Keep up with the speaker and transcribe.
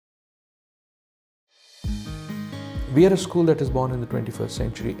We are a school that is born in the 21st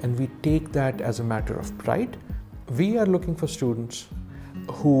century, and we take that as a matter of pride. We are looking for students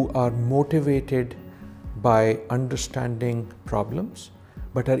who are motivated by understanding problems,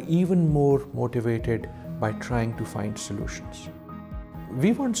 but are even more motivated by trying to find solutions.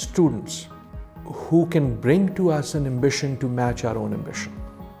 We want students who can bring to us an ambition to match our own ambition.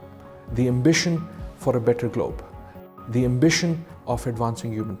 The ambition for a better globe. The ambition of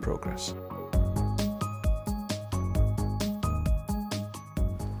advancing human progress.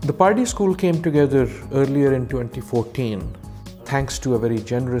 The Pardee School came together earlier in 2014, thanks to a very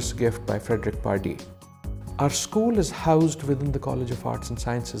generous gift by Frederick Pardee. Our school is housed within the College of Arts and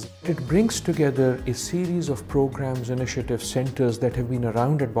Sciences. It brings together a series of programs, initiatives, centers that have been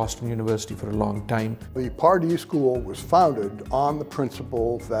around at Boston University for a long time. The Pardee School was founded on the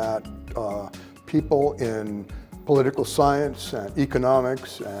principle that people in political science and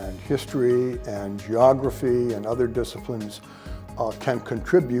economics and history and geography and other disciplines can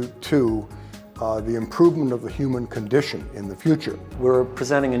contribute to the improvement of the human condition in the future. We're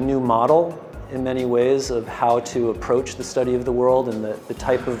presenting a new model in many ways of how to approach the study of the world and the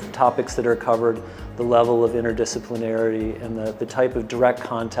type of topics that are covered, the level of interdisciplinarity, and the type of direct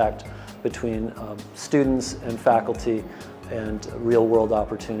contact between students and faculty and real-world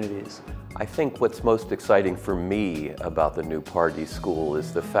opportunities. I think what's most exciting for me about the new Pardee School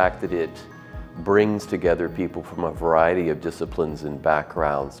is the fact that it brings together people from a variety of disciplines and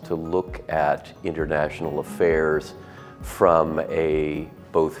backgrounds to look at international affairs from a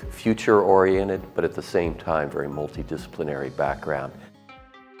both future-oriented, but at the same time very multidisciplinary background.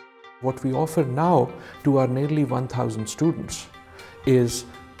 What we offer now to our nearly 1,000 students is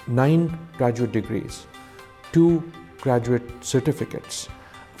 9 graduate degrees, 2 graduate certificates,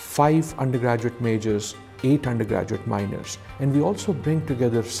 5 undergraduate majors, 8 undergraduate minors, and we also bring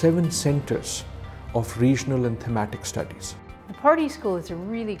together 7 centers of regional and thematic studies. The Pardee School is a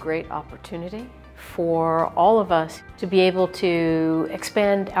really great opportunity for all of us to be able to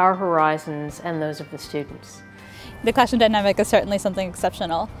expand our horizons and those of the students. The classroom dynamic is certainly something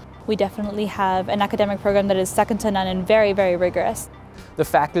exceptional. We definitely have an academic program that is second to none and very, very rigorous. The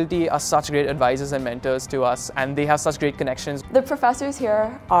faculty are such great advisors and mentors to us, and they have such great connections. The professors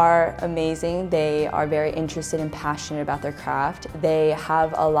here are amazing. They are very interested and passionate about their craft. They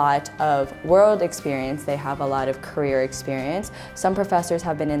have a lot of world experience. They have a lot of career experience. Some professors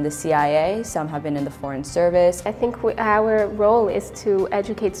have been in the CIA, some have been in the Foreign Service. I think our role is to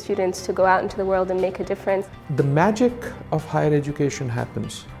educate students to go out into the world and make a difference. The magic of higher education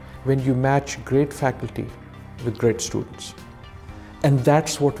happens when you match great faculty with great students. And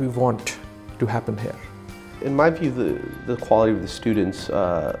that's what we want to happen here. In my view, the quality of the students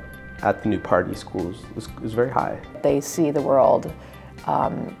at the new Pardee School is very high. They see the world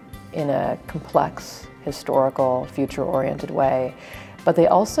in a complex, historical, future-oriented way, but they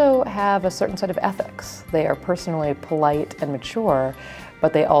also have a certain set of ethics. They are personally polite and mature,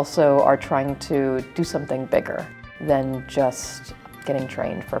 but they also are trying to do something bigger than just getting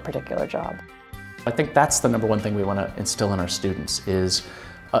trained for a particular job. I think that's the number one thing we want to instill in our students is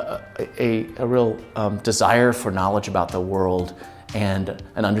a real desire for knowledge about the world and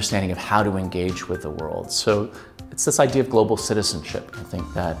an understanding of how to engage with the world. So it's this idea of global citizenship. I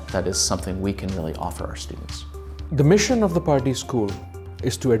think that is something we can really offer our students. The mission of the Pardee School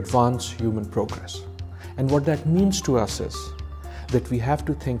is to advance human progress. And what that means to us is that we have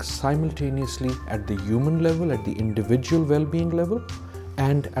to think simultaneously at the human level, at the individual well-being level,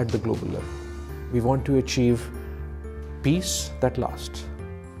 and at the global level. We want to achieve peace that lasts,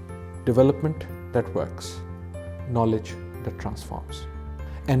 development that works, knowledge that transforms.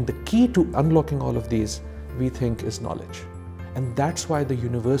 And the key to unlocking all of these, we think, is knowledge. And that's why the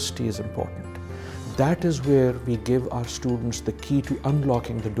university is important. That is where we give our students the key to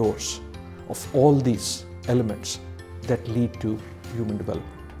unlocking the doors of all these elements that lead to human development.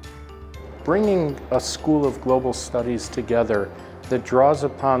 Bringing a School of Global Studies together that draws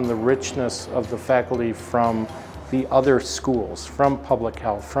upon the richness of the faculty from the other schools, from public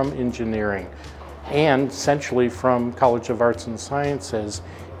health, from engineering, and essentially from College of Arts and Sciences,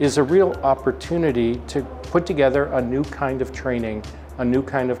 is a real opportunity to put together a new kind of training, a new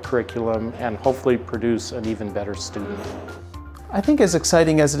kind of curriculum, and hopefully produce an even better student. I think as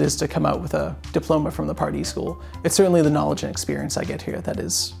exciting as it is to come out with a diploma from the Pardee School, it's certainly the knowledge and experience I get here that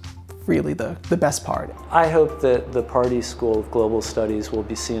is really the best part. I hope that the Pardee School of Global Studies will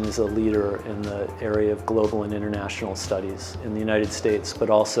be seen as a leader in the area of global and international studies in the United States, but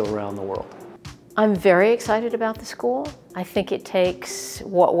also around the world. I'm very excited about the school. I think it takes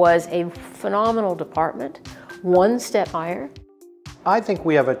what was a phenomenal department one step higher. I think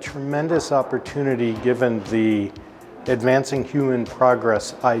we have a tremendous opportunity given the advancing human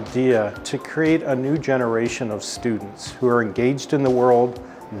progress idea to create a new generation of students who are engaged in the world,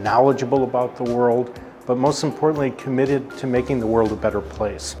 knowledgeable about the world, but most importantly, committed to making the world a better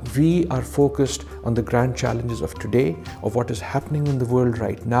place. We are focused on the grand challenges of today, of what is happening in the world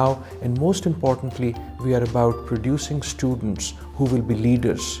right now, and most importantly, we are about producing students who will be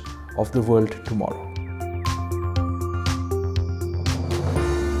leaders of the world tomorrow.